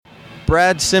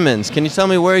Brad Simmons. Can you tell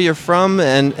me where you're from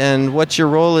and what your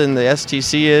role in the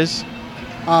STC is?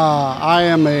 I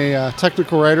am a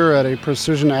technical writer at a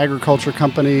precision agriculture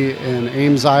company in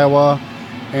Ames, Iowa,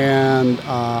 and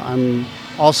I'm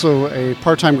also a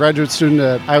part-time graduate student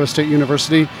at Iowa State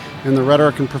University in the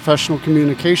Rhetoric and Professional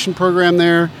Communication program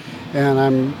there,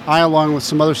 and I, along with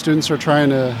some other students, are trying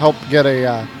to help get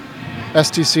a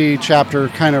STC chapter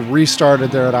kind of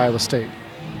restarted there at Iowa State.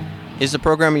 Is the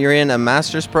program you're in a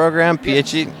master's program,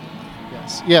 PhD?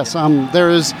 Yes.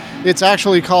 It's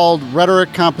actually called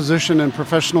Rhetoric, Composition, and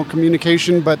Professional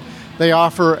Communication, but they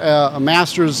offer a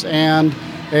master's and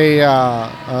a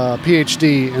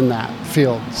PhD in that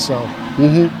field. So,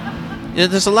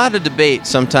 There's a lot of debate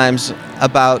sometimes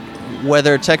about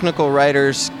whether technical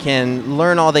writers can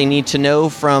learn all they need to know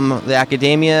from the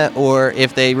academia or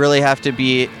if they really have to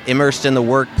be immersed in the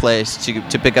workplace to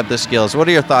pick up the skills. What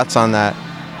are your thoughts on that?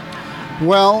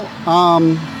 Well,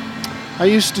 I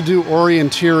used to do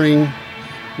orienteering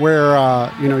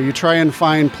where, you try and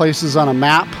find places on a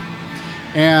map.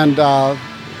 And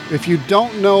if you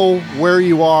don't know where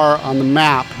you are on the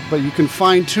map, but you can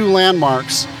find two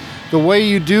landmarks, the way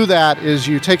you do that is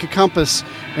you take a compass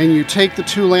and you take the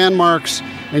two landmarks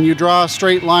and you draw a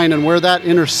straight line, and where that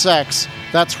intersects,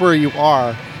 that's where you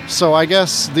are. So I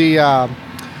guess the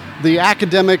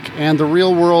academic and the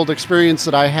real world experience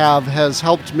that I have has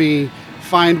helped me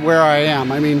find where I am.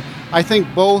 I mean, I think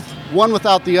both, one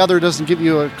without the other doesn't give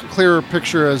you a clearer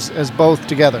picture as both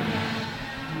together.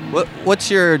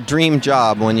 What's your dream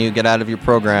job when you get out of your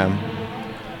program?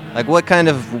 Like what kind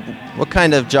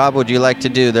of job would you like to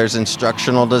do? There's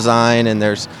instructional design and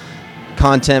there's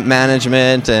content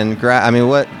management and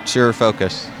what's your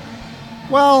focus?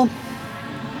 Well,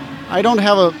 I don't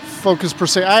have a focus per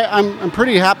se. I'm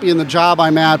pretty happy in the job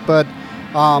I'm at, but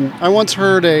I once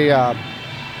heard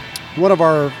one of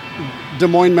our Des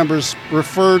Moines members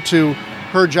refer to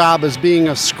her job as being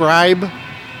a scribe,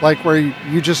 like where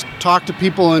you just talk to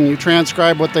people and you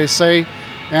transcribe what they say.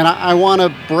 And I want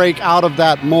to break out of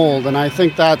that mold, and I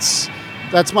think that's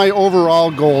my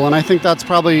overall goal. And I think that's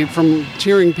probably, from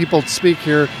hearing people speak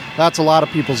here, that's a lot of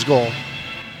people's goal.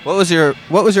 What was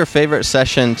your favorite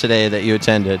session today that you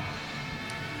attended?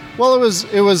 Well,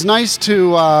 it was nice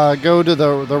to go to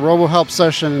the RoboHelp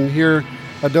session and hear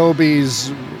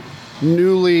Adobe's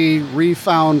newly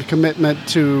refound commitment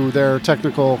to their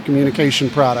technical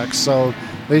communication products. So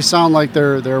they sound like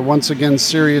they're once again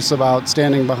serious about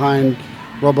standing behind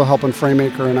RoboHelp and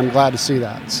FrameMaker, and I'm glad to see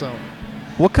that. So,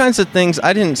 what kinds of things,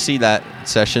 I didn't see that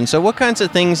session, so what kinds of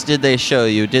things did they show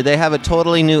you? Did they have a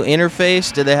totally new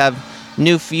interface? Did they have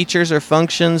new features or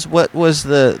functions? What was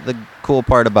the cool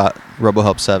part about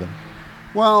RoboHelp 7?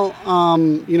 Well,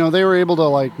 they were able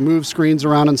to move screens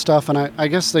around and stuff, and I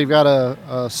guess they've got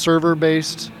a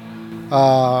server-based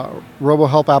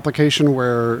RoboHelp application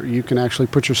where you can actually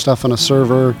put your stuff on a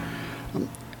server.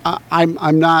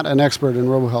 I'm not an expert in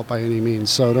RoboHelp by any means,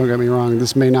 so don't get me wrong.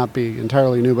 This may not be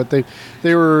entirely new, but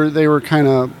they were kind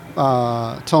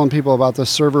of telling people about the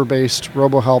server-based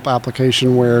RoboHelp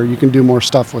application where you can do more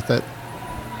stuff with it.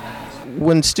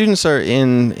 When students are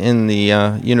in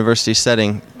the university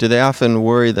setting, do they often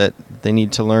worry that they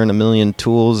need to learn a million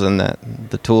tools and that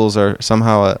the tools are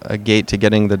somehow a gate to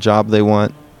getting the job they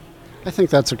want? I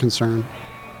think that's a concern.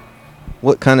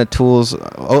 What kind of tools?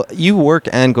 Oh, you work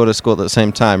and go to school at the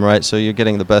same time, right? So you're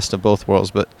getting the best of both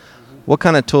worlds. But what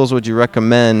kind of tools would you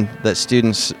recommend that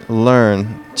students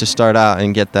learn to start out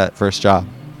and get that first job?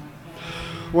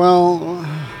 Well,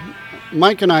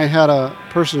 Mike and I had a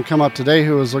person come up today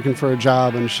who was looking for a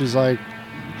job, and she's like,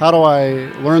 how do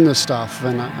I learn this stuff?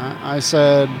 And I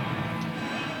said,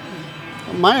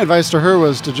 my advice to her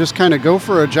was to just kind of go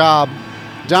for a job,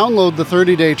 download the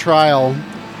 30-day trial,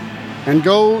 and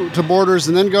go to Borders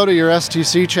and then go to your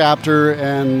STC chapter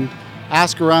and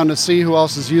ask around to see who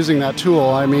else is using that tool.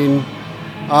 I mean,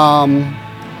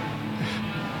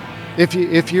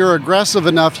 if you're aggressive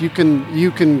enough, you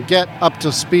can get up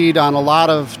to speed on a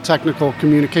lot of technical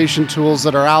communication tools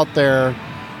that are out there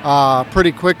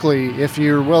pretty quickly if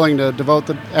you're willing to devote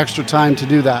the extra time to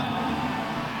do that.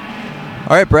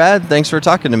 All right, Brad, thanks for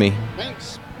talking to me.